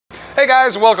Hey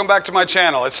guys, welcome back to my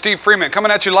channel. It's Steve Freeman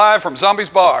coming at you live from Zombies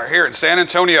Bar here in San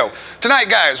Antonio. Tonight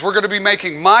guys, we're going to be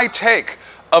making my take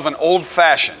of an old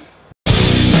fashioned.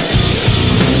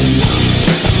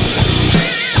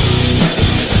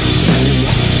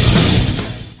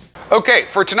 Okay,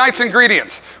 for tonight's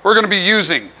ingredients, we're going to be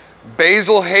using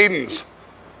Basil Hayden's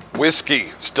Whiskey.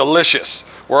 It's delicious.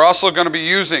 We're also going to be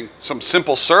using some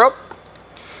simple syrup.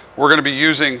 We're going to be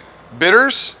using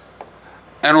bitters.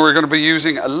 And we're going to be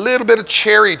using a little bit of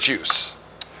cherry juice.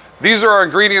 These are our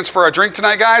ingredients for our drink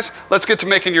tonight, guys. Let's get to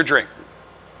making your drink.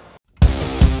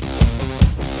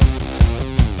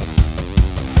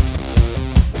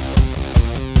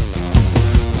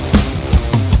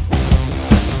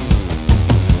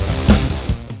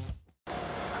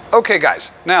 Okay,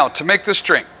 guys, now to make this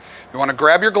drink, you want to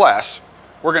grab your glass.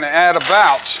 We're going to add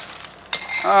about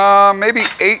maybe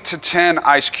 8 to 10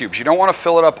 ice cubes. You don't want to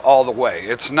fill it up all the way.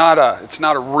 It's not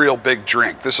a real big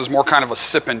drink. This is more kind of a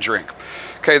sipping drink.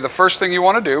 Okay, the first thing you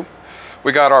want to do,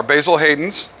 we got our Basil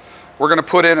Hayden's. We're going to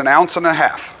put in 1.5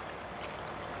 ounces.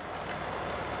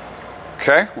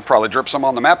 Okay, we'll probably drip some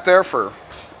on the map there for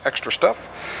extra stuff.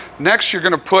 Next, you're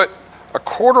going to put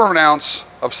 1/4 ounce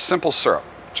of simple syrup,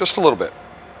 just a little bit.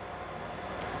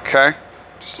 Okay,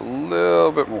 just a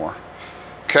little bit more.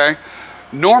 Okay,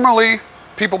 normally,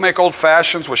 people make old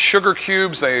fashions with sugar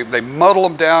cubes. They muddle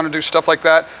them down and do stuff like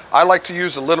that. I like to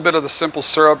use a little bit of the simple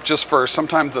syrup just for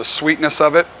sometimes the sweetness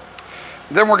of it.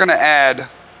 Then we're going to add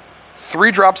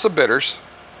 3 drops of bitters.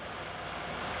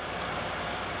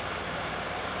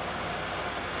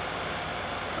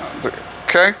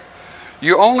 Okay.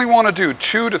 You only want to do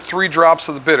 2 to 3 drops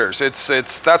of the bitters.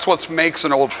 That's what makes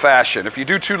an old fashioned. If you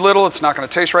do too little, it's not going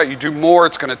to taste right. You do more,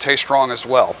 it's going to taste wrong as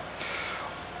well.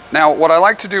 Now, what I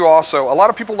like to do also, a lot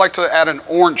of people like to add an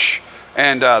orange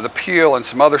and the peel and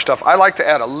some other stuff. I like to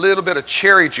add a little bit of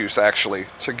cherry juice, actually,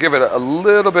 to give it a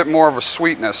little bit more of a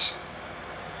sweetness.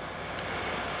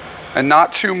 And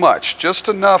not too much, just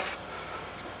enough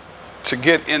to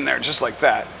get in there, just like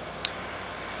that.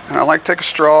 And I like to take a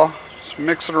straw, just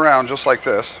mix it around just like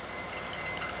this.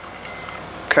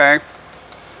 Okay?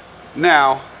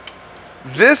 Now,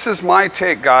 this is my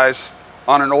take, guys,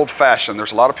 on an old fashioned.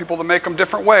 There's a lot of people that make them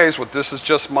different ways, but this is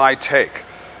just my take.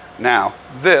 Now,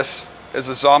 this is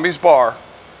a Zombies Bar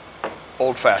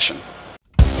old fashioned.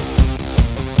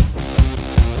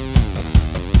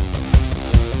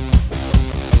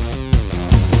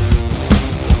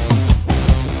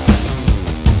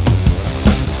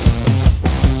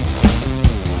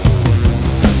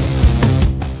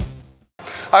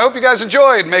 I hope you guys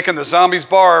enjoyed making the Zombies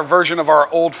Bar version of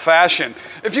our old fashioned.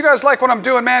 If you guys like what I'm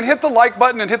doing, man, hit the like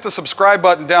button and hit the subscribe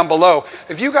button down below.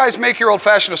 If you guys make your old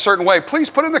fashioned a certain way, please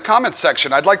put it in the comments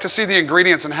section. I'd like to see the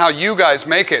ingredients and how you guys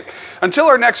make it. Until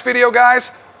our next video,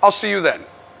 guys, I'll see you then.